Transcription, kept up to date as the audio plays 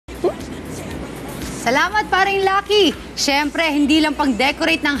Salamat, paring Lucky. Siyempre, hindi lang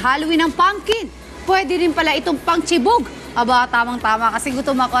pang-decorate ng Halloween ng pumpkin. Pwede rin pala itong pang-chibog. Aba, tamang-tama kasi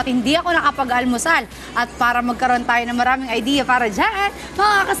gutom ako at hindi ako nakapag-almusal. At para magkaroon tayo ng maraming idea para dyan,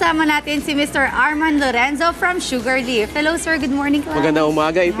 makakasama natin si Mr. Arman Lorenzo from Sugarleaf. Hello, sir. Good morning po. Magandang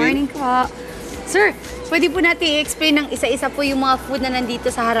umaga, Ipin. Good morning po. Sir, pwede po natin i-explain ng isa-isa po yung mga food na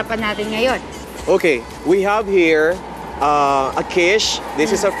nandito sa harapan natin ngayon. Okay, we have here a quiche. This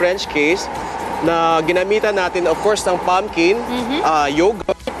is a French quiche na ginamitan natin, of course, ng pumpkin,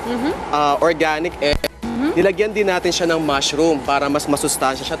 yogurt, organic egg. Nilagyan din natin siya ng mushroom para mas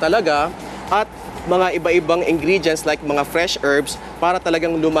masustansya siya talaga at mga iba-ibang ingredients like mga fresh herbs para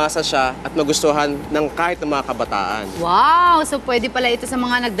talagang lumasa siya at magustuhan ng kahit ng mga kabataan. Wow! So pwede pala ito sa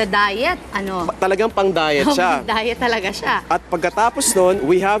mga nagda-diet? Ano? Talagang pang-diet siya. Diet talaga siya. At pagkatapos nun,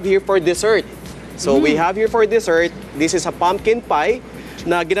 we have here for dessert. So we have here for dessert, this is a pumpkin pie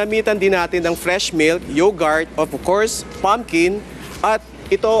na ginamitan din natin ng fresh milk, yogurt, of course, pumpkin, at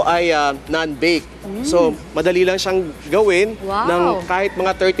ito ay non-bake. So, madali lang siyang gawin ng kahit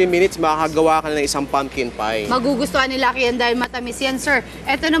mga 30 minutes, makakagawa ka na ng isang pumpkin pie. Magugustuhan ni Lucky yan dahil matamis yan, sir.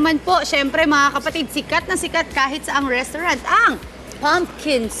 Ito naman po, syempre mga kapatid, sikat na sikat kahit sa ang restaurant, ang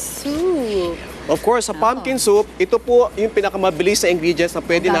pumpkin soup. Of course, sa pumpkin soup, ito po yung pinakamabilis sa ingredients na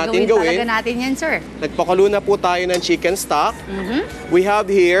pwede natin gawin. Talaga natin yan, sir. Nagpakulo na po tayo ng chicken stock. We have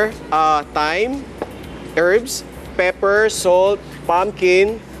here thyme, herbs, pepper, salt,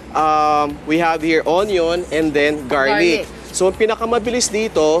 pumpkin, we have here onion, and then garlic. So, ang pinakamabilis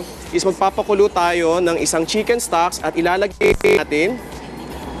dito is magpapakulo tayo ng isang chicken stocks at ilalagay natin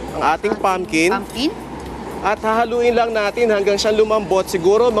ang ating pumpkin. At hahaluin lang natin hanggang siya lumambot,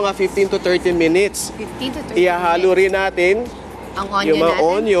 siguro mga 15 to 30 minutes. 15 to 30 Ihahalo rin natin ang onion yung mga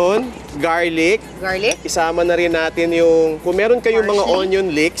natin. onion, garlic. Isama na rin natin yung, kung meron kayong mga onion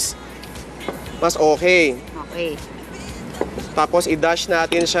leeks, mas okay. Okay. Tapos i-dash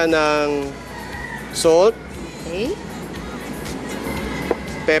natin siya ng salt. Okay.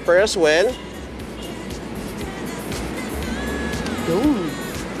 Pepper as well. Yun.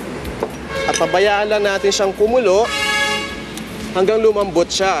 At pabayaan lang natin siyang kumulo hanggang lumambot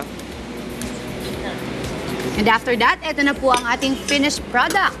siya. And after that, ito na po ang ating finished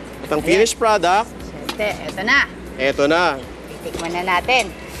product. At ang finished product, Ito na. eto na. Titikman na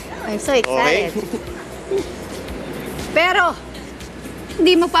natin. I'm so excited. Pero,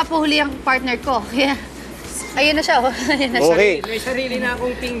 hindi magpapahuli ang partner ko. Kaya, ayun na siya. Ayun na siya. Okay. May sarili na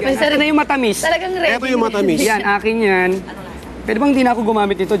akong pinggan. May sarili na yung matamis. Talagang ready. Eto yung matamis. Yan, akin yan. Pwede bang di na ako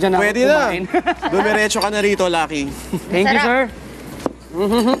gumamit nito? Diyan ako Pwede na. kumain. Dumiretso ka na rito, Lucky. Thank you, sir.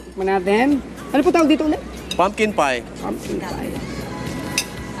 Tikman natin. Ano po tawag dito ulit? Pumpkin pie. Pumpkin pie.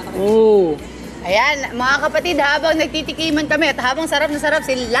 Oh. Ayan, mga kapatid, habang nagtitikiman kami at habang sarap na sarap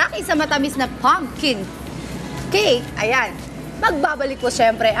si Lucky sa matamis na pumpkin cake, ayan, magbabalik po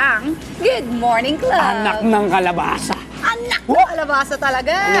siyempre ang Good Morning Club. Anak ng kalabasa. Anak ng kalabasa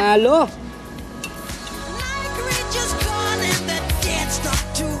talaga. Nalo.